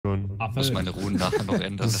muss meine Ruhen nachher noch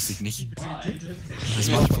ändern, dass ich nicht. Das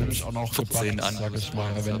macht für mich auch noch 14 an, sag ich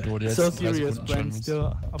mal, wenn du jetzt So 3 serious, Sekunden Brand, musst.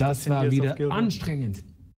 still. Das war wieder anstrengend.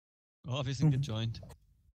 Oh, wir sind gejoint.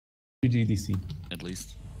 GGDC. At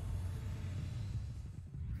least.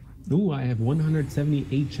 Ooh, I have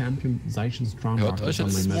 178 Champion Seishin Strong Hört euch Rockets on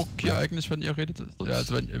jetzt my Smoke map. hier eigentlich, wenn ihr redet? Ja,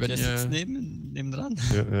 also wenn Der ihr... sitzt neben dran.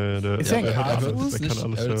 Der Ist er ein er Karlsruhe? hört es Der nicht, kann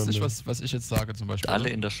alles er hört es nicht hören, was ich jetzt sage zum Beispiel. Alle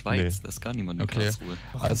oder? in der Schweiz, Nee. das ist gar niemand in Okay. Karlsruhe.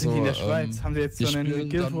 Warum sind die in der Schweiz? Haben sie jetzt so wir einen spielen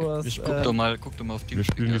Guild dann- Wars? wir Guck doch mal auf die wir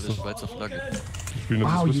spielen jetzt noch- Schweizer Flagge. Wir spielen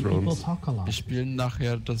noch Wow, die you Swiss people Rounds. talk a lot. Wir spielen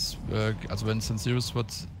nachher das, also wenn es dann Serious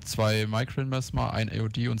wird, 2 Micro-Mesmer, ein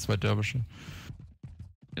AOD und 2 Derwische.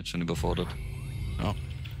 Jetzt schon überfordert. Ja.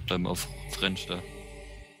 Bleiben auf French da.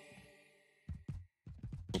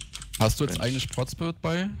 Hast du jetzt French. eigentlich Protspirit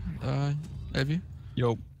bei, Elvi?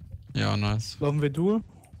 Jo. Ja, nice. Laufen wir Duel?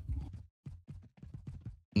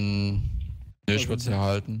 Nee, ich würde sie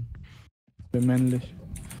erhalten. Wir männlich.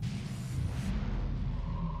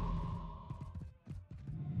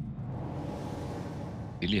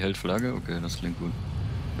 Billy hält Flagge? Okay, das klingt gut.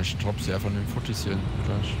 Ich drop sie einfach in den Footies hier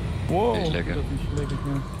gleich. Wow, Ich lagge. das nicht lagge,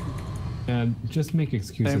 ja. Just make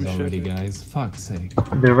excuses Same shit. already, guys. Fuck's sake.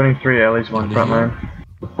 They're running 3 alleys, 1 front line.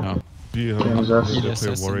 Ja. We Same have as us. a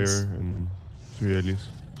Assassins. warrior and 3 allies.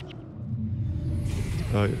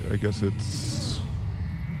 I guess it's...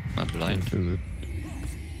 Not blind. Is it?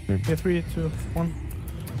 Yeah, 3, 2, 1.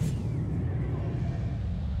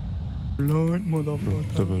 Lord, No, motherfucker.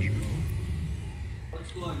 diversion.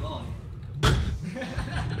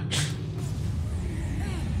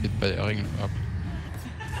 Geht bei Erringen ab.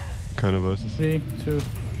 Keiner weiß es. 3,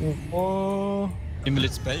 2, oh.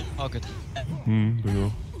 Invalid Spell Target.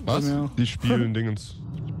 Genau. Was? Ja. Die spielen Dingens.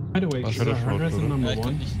 By the way, Was is war our das hard Shroud, resin oder? number Ich kann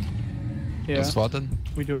one? nicht. Ja, Was war denn?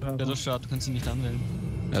 we do have Ja, one. das schaut, du kannst ihn nicht anwählen.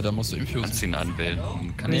 Ja, da musst du Kannst infusen. ihn anwählen.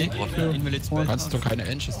 Und kann Nee, nicht trocken. Invalid Spell Kannst du keine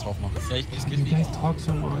Engines drauf machen. Ja, ich geht You nicht. guys talk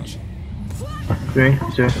so much. 3,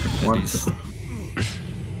 2, 1. These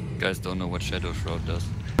guys don't know what Shadow Shroud does.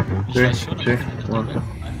 3, 2, 1.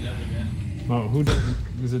 Oh, who does?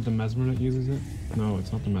 Is it the Mesmer that uses it? No,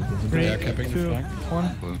 it's not the Mesmer. It's the 3, Ja, Capping 2, gefragt.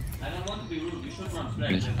 1. Cool.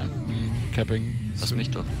 Nicht. Capping. Lass mich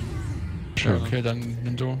doch. Ja, okay, dann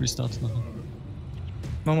nimm du. Restart machen.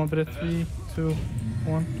 Nochmal bitte 3, 2,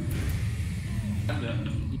 1.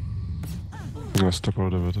 Ja, step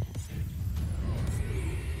out of it.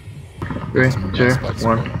 3, 2,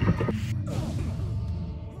 1.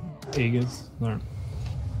 Aegis. There.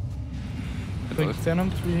 Like Venom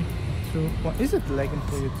 3, 2, 1. Is it lagging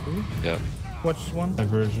for you too? Ja. Watch 1.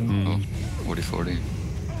 Diversion. Oh, 40-40.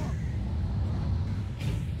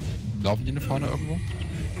 Laufen die nach vorne irgendwo?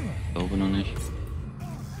 Glaube noch nicht.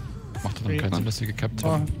 Macht doch dann keinen Sinn, dass sie gekappt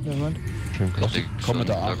Oh, haben. never mind. Schön Ich krass. denke komm mit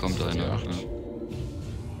schon, der da 8, kommt einer. die Ja. 8.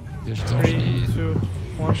 Hier ist auch 3, die.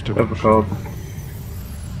 2, 1. Stimmt. Overcalled.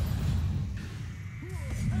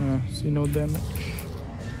 See no damage.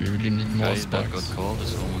 We really need more Guy that got spikes. called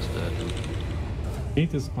is almost dead. Need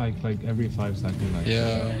to spike like every 5 seconds. Like,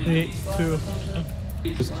 Yeah. 3, 2.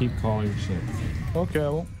 Just keep calling shit. Okay,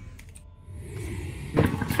 well. 3,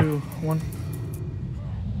 2, 1.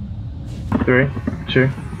 3, 2,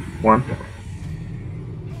 1.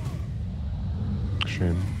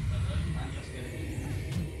 Schön.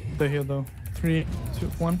 Stay here though. 3, 2,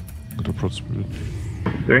 1. Guter Prot Spirit.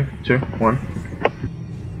 3, 2, 1.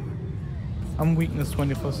 I'm weakness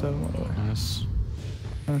 24/7. Nice.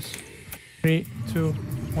 Nice. 3, 2,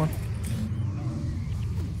 1.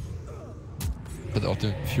 Hat auch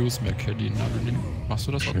der Fuse mehr Caddy. Na, machst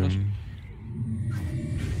du das auch nicht? Schön.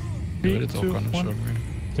 Ich 3, will jetzt auch 2, gar nicht 1. irgendwie.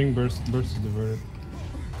 I think burst is diverted.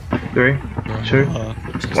 3, 2, Ah,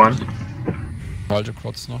 1. Alte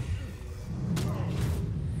Quads noch.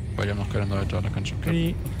 Weil die haben noch keine neue da kann ich auch cappen.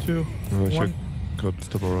 3, 2, Ja, ich 1. grad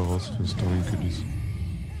Step Aura raus für Starring Kiddies.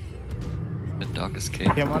 The Dark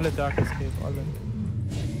Escape. Die haben alle Dark Escape, alle.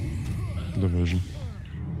 Diversion.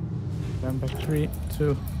 Dann back 3,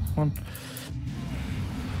 2, 1.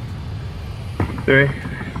 3,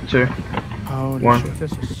 2, Holy 1. shit,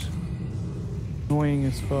 this is annoying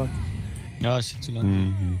as fuck. Ja, ist zu lang.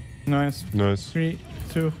 Mhm. Nice. Nice. 3,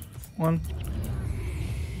 2, 1.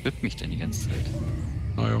 Whippt mich denn die ganze Zeit?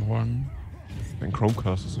 Neue One. Ein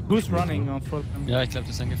Chromecast ist so Who's gut, running oder? on full? Ja, ich glaube,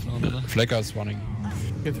 das ist eingeflogen, oder? Flecker ist running.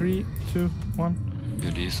 Okay, 3, 2, 1.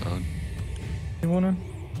 UD ist out. You wanna?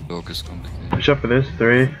 Dog ist complicated. Push up for this.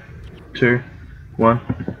 3, 2, 1.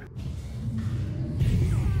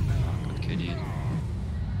 Got KD.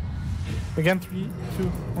 Again, 3,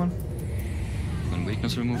 2, 1. One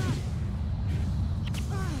weakness removed.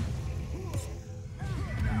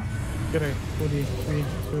 Get it. 40, 3,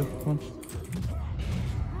 2, 1.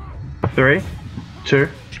 3, 2,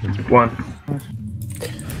 Shame. 1.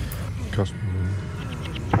 Cast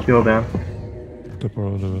Heal down.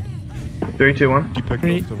 Temporal Level. 3, 2, 1. Deepak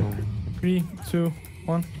Three. auf der Woche. 3, 2,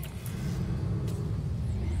 1.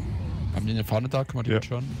 Haben die eine Fahne da? Kann man die Ja.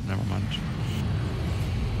 mitschauen? Ne, Moment.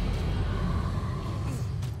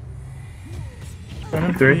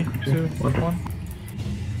 Venom, 3, 3, 2, 2, 1. 1.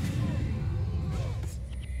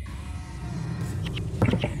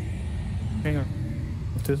 Hang on.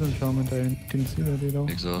 Disenchantment, I didn't see that at all.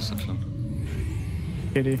 Exhausted schon.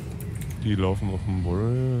 KD. Die laufen auf dem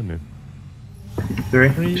Warrior. Ne. 3,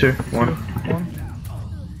 3, 2, 2, 1. 1.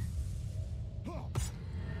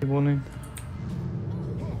 The warning.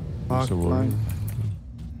 Ist der Warrior. Line.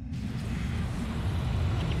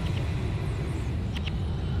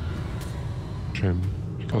 Shame.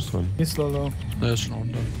 Ich cast rein. He's slow low. Ne, ist schon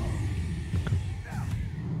unter.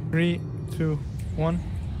 3, 2, 1.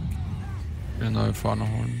 Eine neue Fahne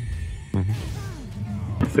holen.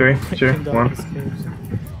 3, 2, Taking down 1. escapes.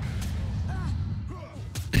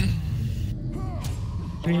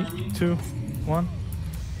 3, 2, 1.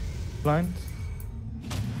 Blind.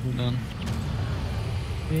 Gut an.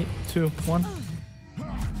 3, 2, 1.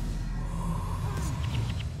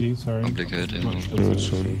 D, sorry. Complicated Ammo. Ja,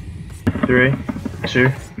 sorry. 3,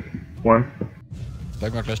 2, 1.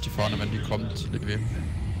 Sag mal gleich die Fahne, wenn die kommt. Levi.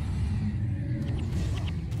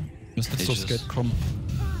 Müsste jetzt Ages. das Gate kommen.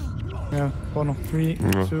 Ja, war noch 3,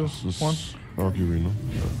 Ja, 2, das 1. ist Argui, ne?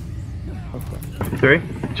 3,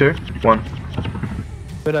 2, 1.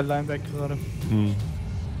 Better Lineback gerade. Hm.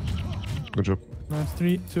 Good job. Nice.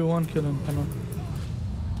 3, 2, 1, kill him. Penner.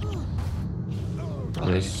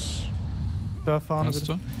 Nice. Da fahren Hast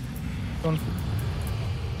bitte. du?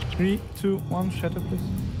 3, 2, 1, shatter please.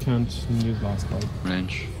 Can't use last light.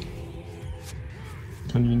 Range.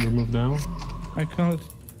 Can you remove now? I can't.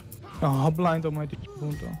 Oh, blind on my deep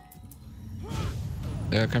runter.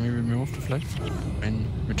 Can we remove the flag? And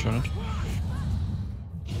return it.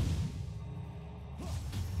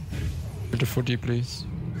 Bitte Footy, please.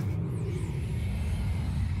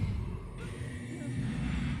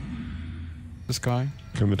 This guy.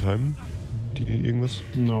 Können wir timen? Die irgendwas?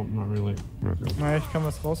 No, not really. Okay. Naja, ich kann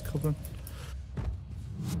was rauskribbeln.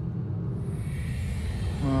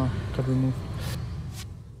 Ah, got removed.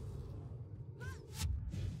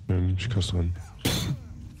 Ich cast rein.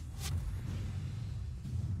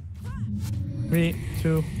 3,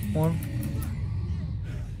 2, 1.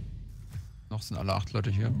 Noch sind alle 8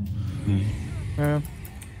 Leute hier. Hm. Ja.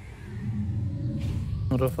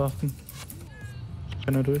 Nur darauf achten.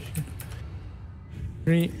 Kann er durchgehen.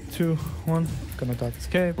 3, 2, 1. Gonna dark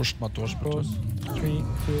escape. Pusht mal durch, bitte. Close. 3,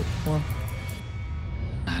 2, 1.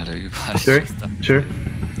 Alter, überall 3, ist da. 2,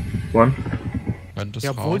 1. Rennt es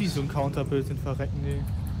Ja, obwohl raus. die so ein Counterbild sind, verrecken die.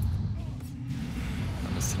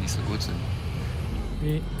 Dass die nicht so gut sind.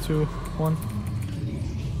 3, 2, 1.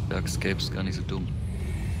 Dark Escape ist gar nicht so dumm.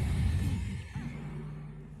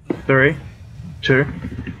 3, 2,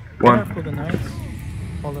 1. For the knights.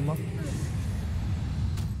 Call them up.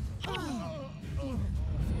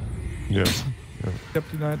 Ja. Ich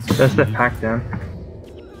hab die Knights. That's the pack down.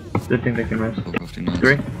 Good thing they can rest. Guck auf die Nase.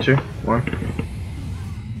 3, 2, 1.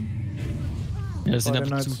 Ja, es sind Beide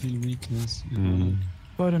einfach zu Knights. viel Weakness. Hm.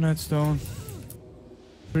 Beide Knights down.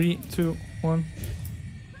 3, 2, 1.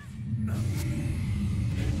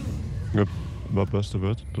 Ja, war beste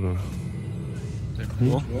Wert, oder?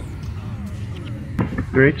 Wo?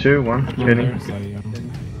 3, 2, 1. On Kidding. their side, yeah.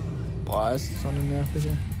 Boah, ist das so eine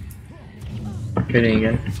nervige. Kidding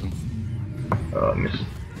again. Oh, miss.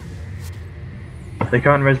 They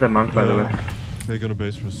can't raise that monk, by the way. They're gonna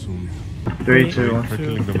base for soon. 3, 2, 1. We're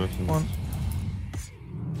killing them at 1.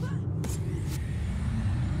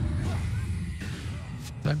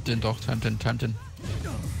 Timet den doch, timet den.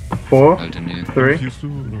 4, Halt in die. 3, Kielst du?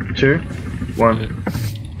 Oder? 2, 1.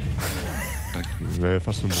 Wäre ja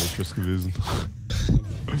fast ein Monstrous gewesen.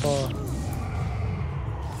 Oh.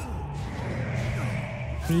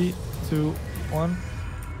 3, 2, 1.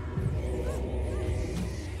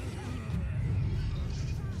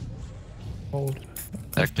 Hold.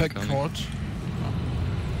 Backpack coming. Court.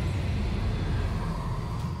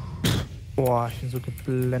 Boah, ich bin so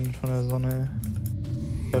geblendet von der Sonne.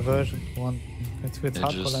 Diversion 1. Jetzt wird's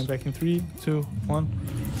Edges. Hardcore Linebacking. 3, 2, 1.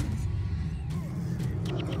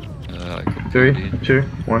 I could 3, do 2,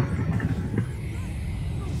 1.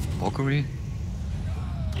 Mockery?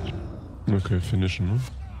 Okay, finishen, ne?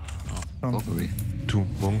 Mockery. 2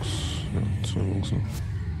 Monks. Ja, 2 Monks noch.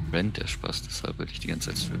 Rennt der Spaß, deshalb wirklich die ganze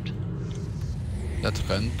Zeit strippt. Der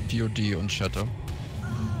trennt DOD und Shatter.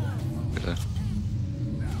 Bitte.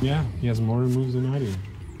 Yeah, he has more moves than I do.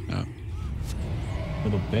 Ja.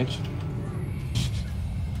 Little bitch.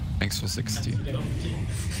 Thanks for 60.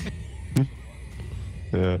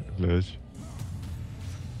 Ja, gleich.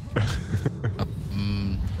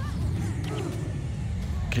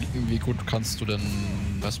 Wie gut kannst du denn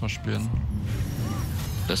Mesmer spielen?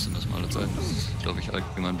 Beste müssen wir alle Zeiten. Das ist, glaube ich,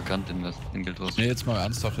 allgemein bekannt in Guild Wars. Nee, jetzt mal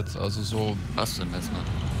ernsthaft jetzt, also so. Was denn Messmer?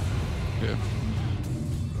 Okay.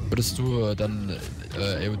 Würdest du dann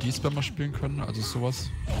AOD-Spammer spielen können? Also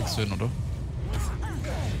sowas? Kriegst du hin, oder?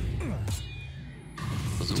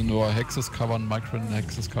 Also nur Hexes covern, Micron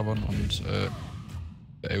Hexes covern und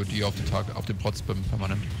AOD auf den Prot spammen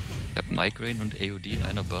permanent. Ich hab Migraine und AOD in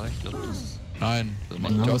einer Bar. Ich glaube, das ist... Nein, No,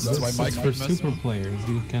 du hast that's, zwei that's for Micron super Mesmer. players.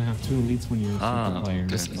 You can have 2 elites when you're super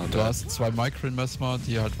players. Du hast zwei Micron Mesmer,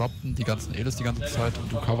 die halt wappen, die ganzen Elis die ganze Zeit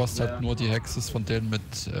und du coverst halt nur die Hexes von denen mit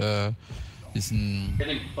diesen...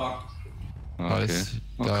 Okay.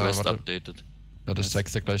 Da, Quest warte, updated. ja, das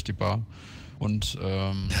zeigst dir gleich die Bar. Und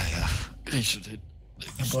Ja, krieg ich schon hin.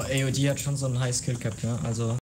 Aber AOD hat schon so einen High Skill Cap, ja, also